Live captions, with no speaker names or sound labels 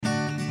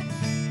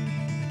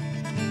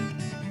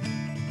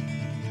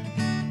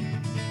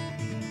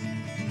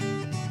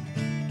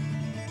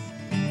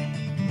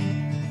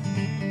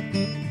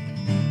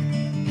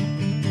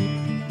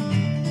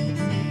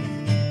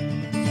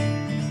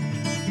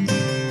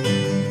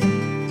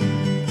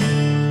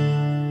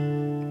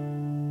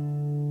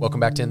Welcome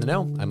back to In the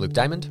Know. I'm Luke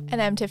Diamond.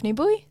 And I'm Tiffany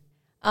Bowie.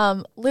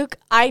 Luke,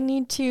 I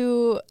need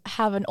to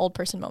have an old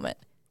person moment.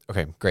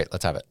 Okay, great.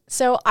 Let's have it.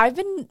 So I've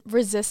been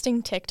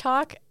resisting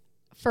TikTok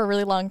for a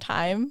really long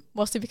time,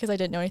 mostly because I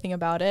didn't know anything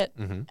about it,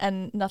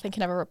 and nothing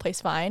can ever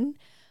replace Vine.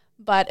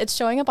 But it's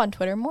showing up on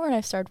Twitter more, and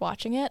I've started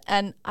watching it,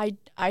 and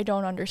I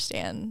don't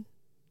understand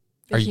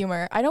the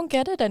humor. I don't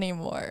get it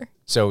anymore.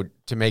 So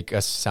to make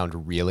us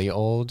sound really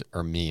old,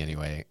 or me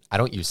anyway, I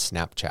don't use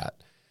Snapchat.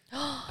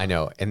 I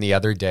know. And the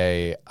other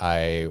day,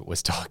 I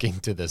was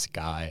talking to this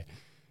guy,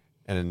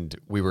 and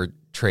we were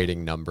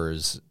trading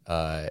numbers,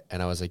 and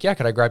I was like, yeah,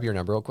 could I grab your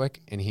number real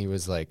quick? And he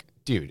was like,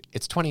 dude,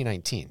 it's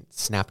 2019,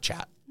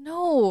 Snapchat.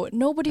 No,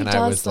 nobody does that.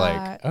 And I was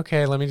like,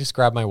 okay, let me just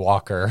grab my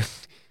walker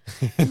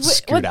and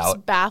scoot out.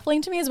 What's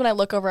baffling to me is when I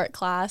look over at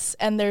class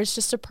and there's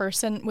just a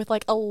person with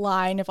like a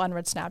line of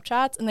unread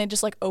Snapchats, and they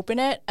just like open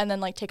it and then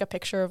like take a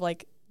picture of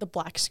like the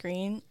black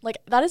screen. Like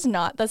that's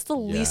the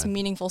least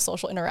meaningful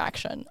social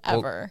interaction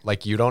ever. Well,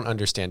 like you don't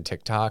understand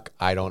TikTok.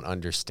 I don't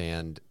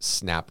understand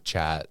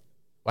Snapchat.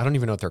 I don't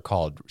even know what they're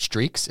called.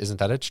 Streaks? Isn't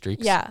that it?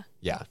 Streaks? Yeah.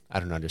 Yeah. I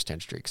don't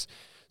understand streaks.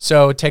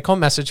 So take home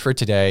message for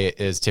today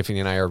is Tiffany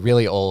and I are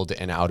really old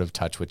and out of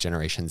touch with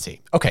Generation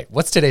Z. Okay.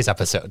 What's today's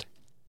episode?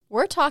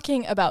 We're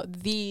talking about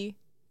the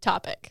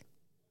topic.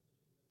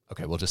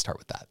 Okay. We'll just start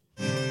with that.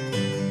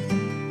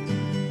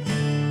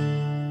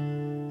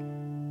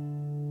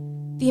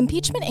 The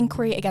impeachment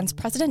inquiry against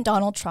President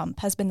Donald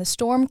Trump has been the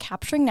storm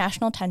capturing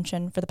national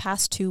attention for the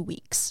past 2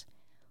 weeks.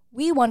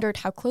 We wondered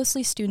how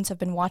closely students have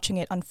been watching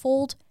it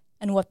unfold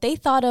and what they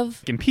thought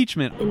of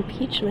impeachment. The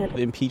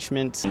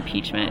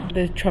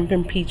Trump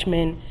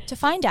impeachment. To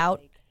find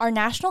out, our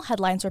national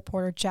headlines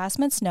reporter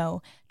Jasmine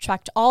Snow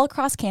trekked all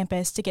across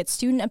campus to get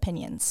student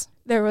opinions.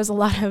 There was a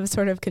lot of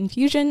sort of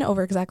confusion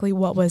over exactly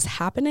what was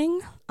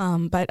happening,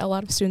 but a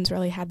lot of students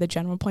really had the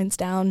general points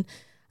down.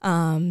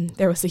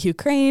 There was the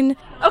Ukraine.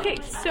 Okay,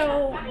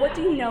 so what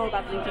do you know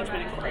about the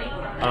impeachment inquiry?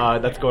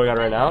 That's going on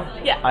right now?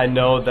 Yeah. I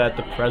know that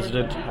the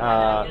president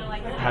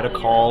had a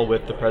call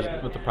with the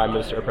prime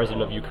minister or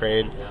president of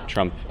Ukraine.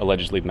 Trump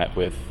allegedly met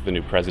with the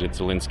new president,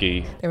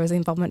 Zelensky. There was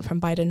involvement from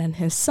Biden and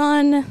his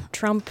son.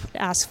 Trump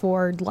asked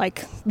for,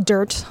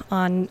 dirt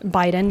on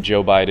Biden.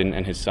 Joe Biden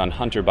and his son,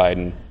 Hunter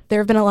Biden. There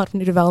have been a lot of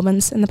new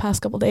developments in the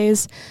past couple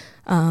days.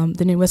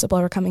 The new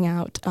whistleblower coming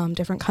out,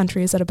 different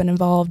countries that have been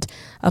involved,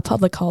 a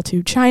public call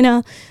to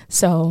China.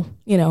 So,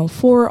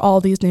 for all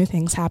these new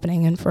things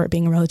happening and for it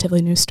being a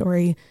relatively new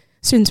story,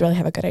 students really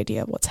have a good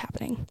idea of what's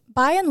happening.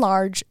 By and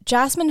large,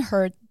 Jasmine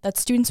heard that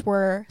students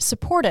were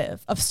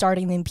supportive of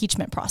starting the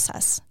impeachment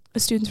process. The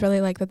students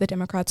really like that the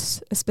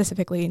Democrats,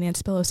 specifically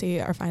Nancy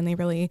Pelosi, are finally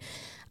really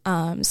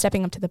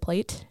stepping up to the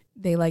plate.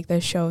 They like the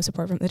show of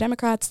support from the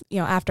Democrats,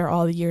 after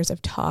all the years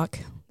of talk,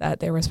 that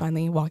they was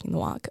finally walking the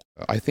walk.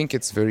 I think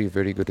it's very,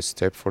 very good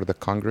step for the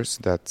Congress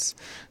that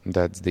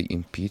they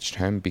impeached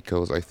him,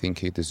 because I think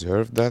he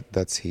deserved that.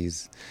 That's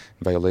he's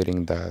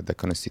violating the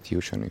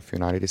Constitution of the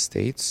United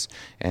States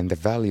and the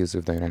values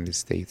of the United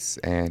States.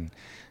 And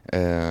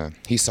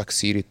he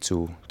succeeded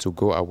to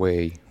go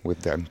away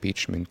with the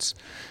impeachment,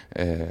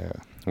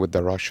 with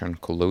the Russian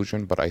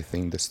collusion. But I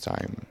think this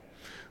time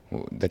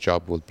the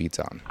job will be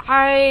done.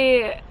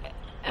 I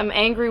am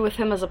angry with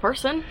him as a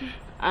person.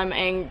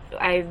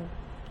 I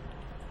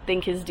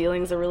think his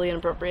dealings are really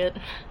inappropriate.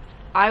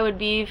 I would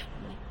be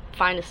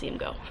fine to see him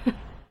go.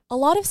 A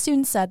lot of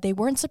students said they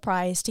weren't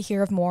surprised to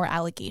hear of more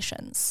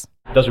allegations.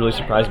 It doesn't really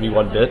surprise me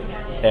one bit,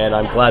 and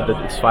I'm glad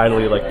that it's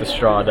finally the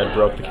straw that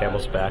broke the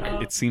camel's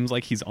back. It seems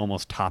like he's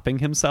almost topping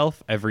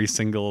himself. Every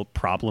single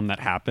problem that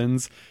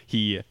happens,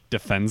 he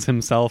defends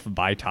himself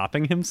by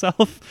topping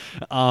himself.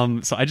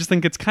 So I just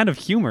think it's kind of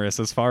humorous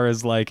as far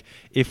as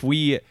if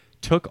we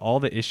took all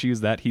the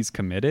issues that he's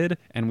committed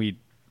and we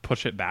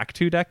push it back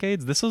 2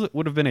 decades, this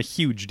would have been a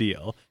huge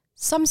deal.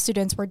 Some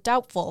students were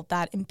doubtful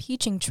that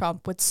impeaching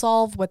Trump would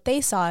solve what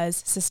they saw as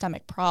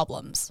systemic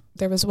problems.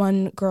 There was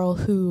one girl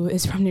who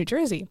is from New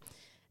Jersey,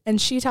 and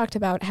she talked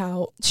about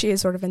how she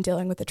has sort of been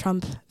dealing with the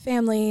Trump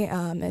family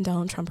and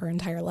Donald Trump her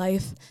entire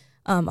life,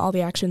 all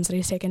the actions that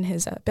he's taken,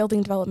 his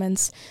building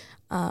developments,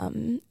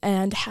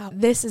 and how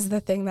this is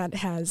the thing that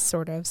has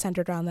sort of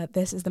centered around that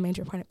this is the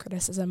major point of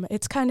criticism.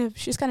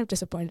 She's kind of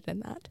disappointed in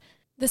that.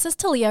 This is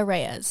Talia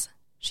Reyes.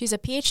 She's a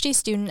PhD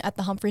student at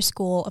the Humphrey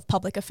School of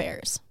Public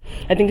Affairs.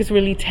 I think it's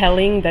really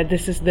telling that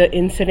this is the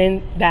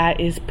incident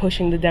that is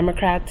pushing the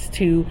Democrats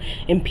to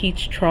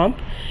impeach Trump,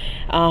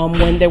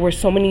 when there were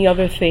so many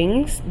other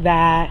things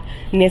that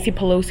Nancy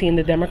Pelosi and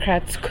the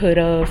Democrats could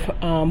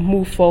have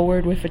moved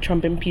forward with a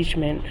Trump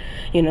impeachment.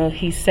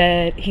 He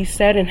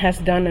said and has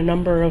done a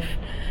number of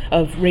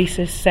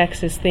racist,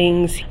 sexist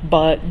things,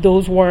 but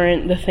those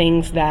weren't the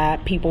things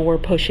that people were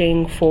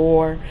pushing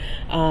for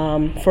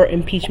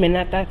impeachment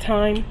at that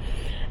time.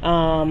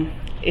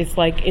 It's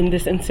in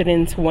this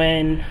incident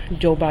when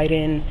Joe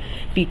Biden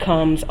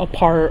becomes a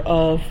part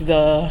of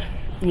the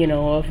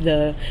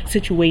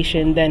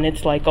situation, then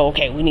it's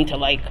okay, we need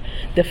to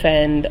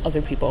defend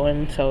other people.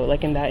 And so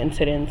in that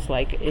incident,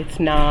 it's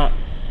not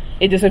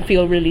it doesn't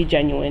feel really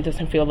genuine. It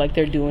doesn't feel like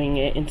they're doing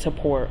it in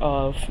support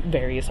of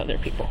various other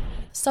people.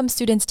 Some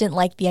students didn't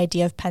like the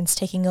idea of Pence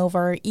taking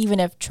over, even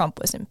if Trump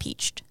was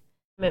impeached.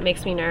 It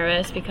makes me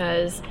nervous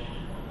because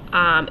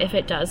if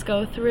it does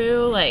go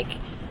through,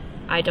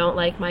 I don't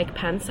like Mike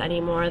Pence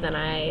any more than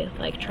I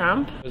like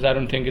Trump. Because I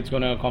don't think it's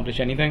going to accomplish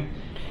anything.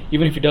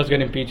 Even if he does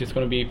get impeached, it's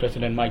going to be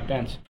President Mike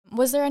Pence.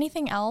 Was there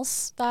anything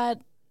else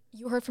that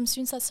you heard from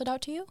students that stood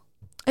out to you?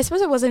 I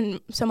suppose it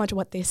wasn't so much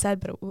what they said,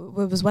 but it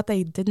was what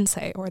they didn't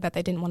say or that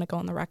they didn't want to go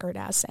on the record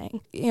as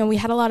saying. We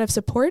had a lot of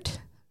support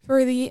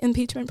for the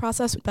impeachment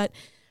process, but,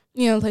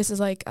 places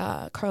like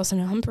Carlson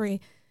and Humphrey,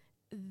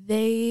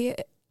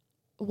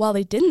 while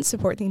they didn't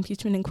support the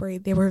impeachment inquiry,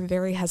 they were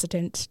very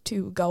hesitant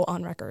to go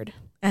on record.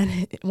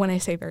 And when I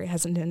say very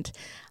hesitant,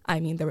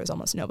 I mean there was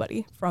almost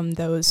nobody from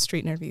those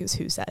street interviews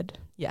who said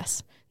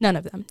yes. None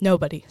of them.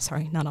 Nobody.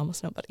 Sorry, not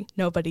almost nobody.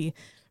 Nobody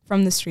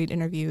from the street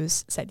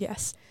interviews said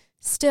yes.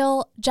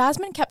 Still,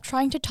 Jasmine kept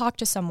trying to talk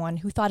to someone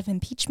who thought of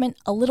impeachment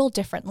a little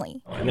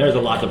differently. And there's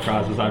a lot of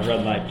process. I've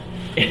read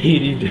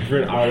 80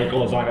 different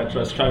articles on it,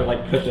 just trying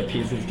to put the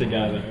pieces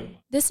together.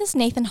 This is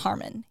Nathan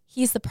Harmon.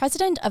 He's the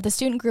president of the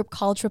student group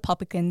College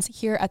Republicans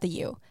here at the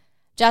U.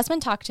 Jasmine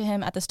talked to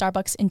him at the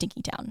Starbucks in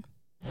Dinkytown.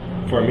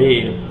 For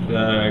me,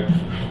 the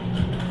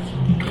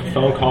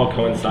phone call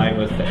coincided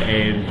with the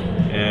aid,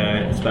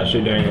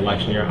 especially during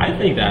election year. I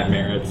think that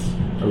merits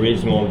a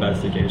reasonable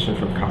investigation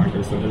from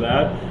Congress into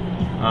that.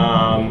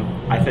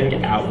 I think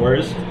at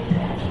worst,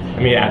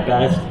 at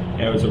best,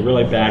 it was a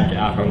really bad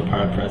gaffe on the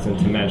part of the president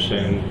to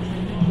mention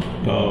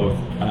both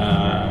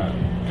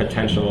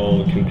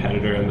potential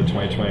competitor in the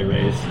 2020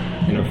 race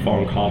in a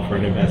phone call for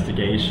an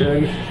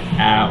investigation.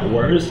 At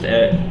worst,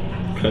 it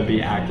could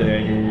be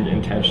acting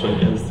intentionally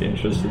against the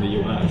interests of the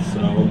U.S.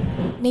 So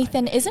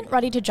Nathan isn't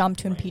ready to jump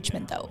to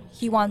impeachment, though.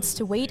 He wants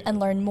to wait and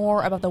learn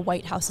more about the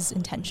White House's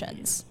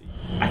intentions.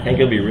 I think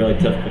it'll be really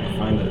difficult to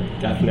find a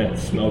definite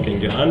smoking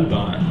gun,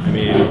 but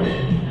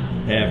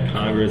if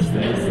Congress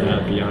thinks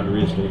that beyond a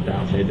reasonable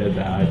doubt they did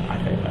that,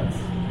 I think that's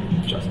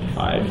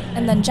justified.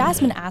 And then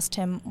Jasmine asked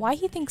him why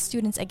he thinks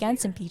students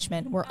against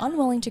impeachment were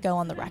unwilling to go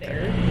on the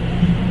record.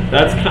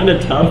 That's kind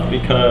of tough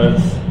because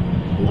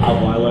a lot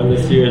of what I learned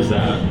this year is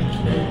that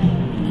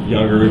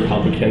younger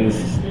Republicans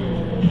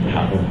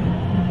have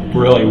a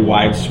really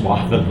wide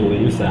swath of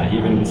beliefs that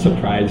even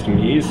surprised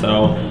me.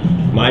 So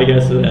my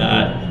guess is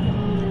that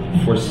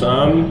for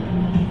some,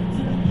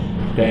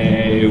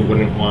 they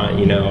wouldn't want,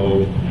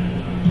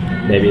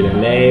 maybe their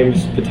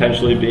names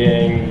potentially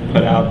being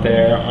put out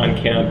there on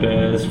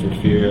campus for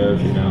fear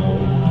of,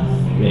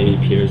 maybe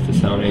peers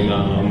disowning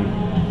them.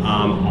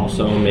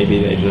 Also, maybe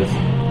they just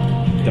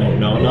don't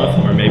know enough,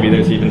 or maybe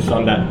there's even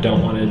some that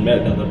don't want to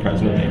admit that the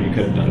president maybe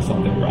could have done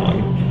something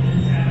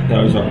wrong.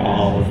 Those are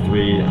all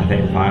three, I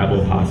think,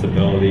 viable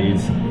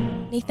possibilities.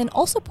 Nathan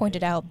also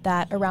pointed out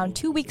that around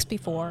 2 weeks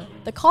before,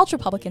 the College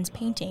Republicans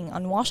painting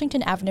on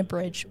Washington Avenue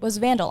Bridge was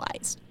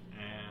vandalized.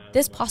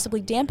 This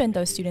possibly dampened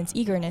those students'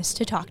 eagerness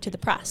to talk to the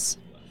press.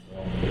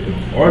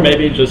 Or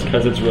maybe just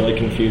because it's really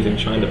confusing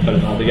trying to put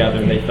it all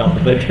together and they felt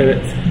that they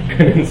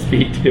couldn't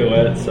speak to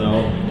it.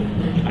 So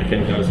I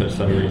think those are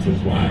some reasons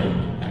why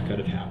that could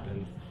have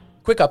happened.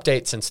 Quick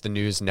update, since the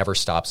news never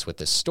stops with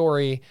this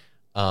story.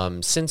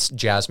 Since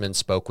Jasmine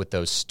spoke with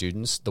those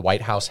students, the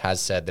White House has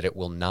said that it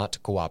will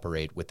not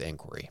cooperate with the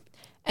inquiry.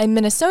 And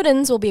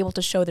Minnesotans will be able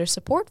to show their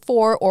support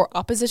for or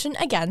opposition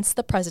against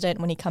the president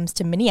when he comes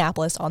to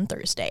Minneapolis on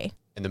Thursday.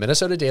 And the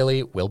Minnesota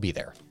Daily will be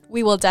there.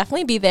 We will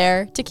definitely be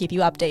there to keep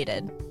you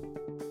updated.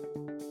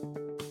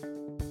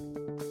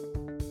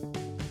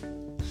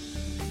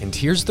 And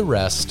here's the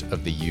rest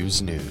of the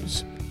U's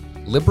news.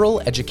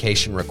 Liberal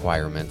education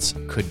requirements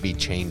could be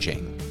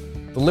changing.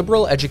 The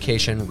Liberal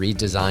Education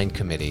Redesign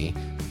Committee,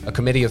 a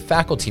committee of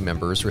faculty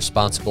members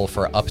responsible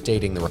for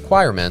updating the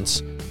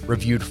requirements,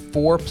 reviewed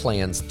 4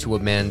 plans to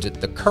amend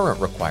the current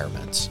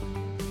requirements.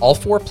 All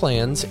 4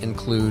 plans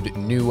include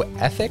new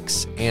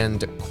ethics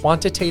and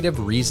quantitative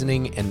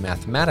reasoning and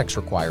mathematics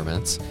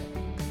requirements,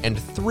 and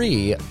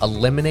 3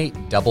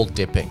 eliminate double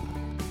dipping.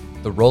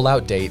 The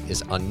rollout date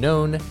is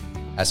unknown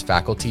as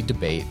faculty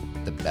debate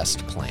the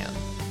best plan.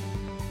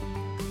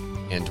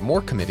 And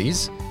more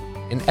committees.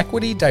 An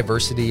Equity,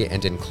 Diversity,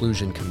 and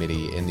Inclusion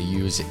Committee in the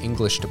U's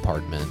English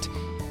department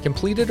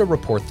completed a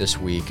report this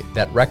week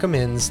that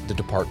recommends the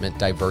department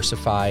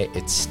diversify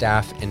its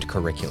staff and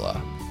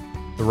curricula.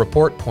 The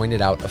report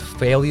pointed out a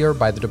failure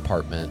by the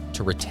department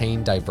to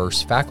retain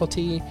diverse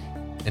faculty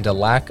and a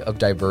lack of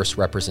diverse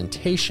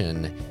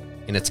representation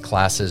in its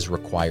classes'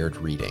 required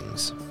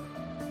readings.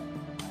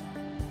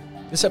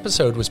 This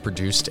episode was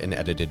produced and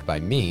edited by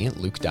me,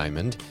 Luke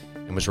Diamond,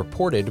 and was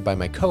reported by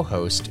my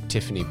co-host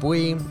Tiffany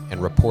Bui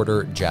and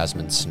reporter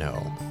Jasmine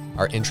Snow.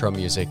 Our intro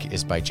music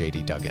is by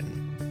JD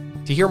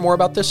Duggan. To hear more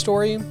about this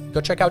story, go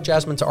check out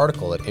Jasmine's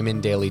article at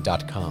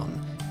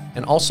mndaily.com.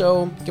 And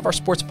also, give our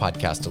sports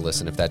podcast a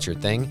listen if that's your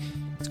thing.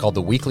 It's called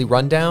The Weekly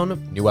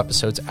Rundown. New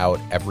episodes out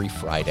every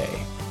Friday.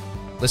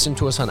 Listen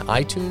to us on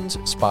iTunes,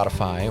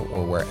 Spotify,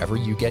 or wherever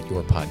you get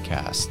your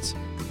podcasts.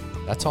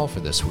 That's all for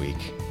this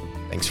week.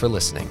 Thanks for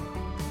listening.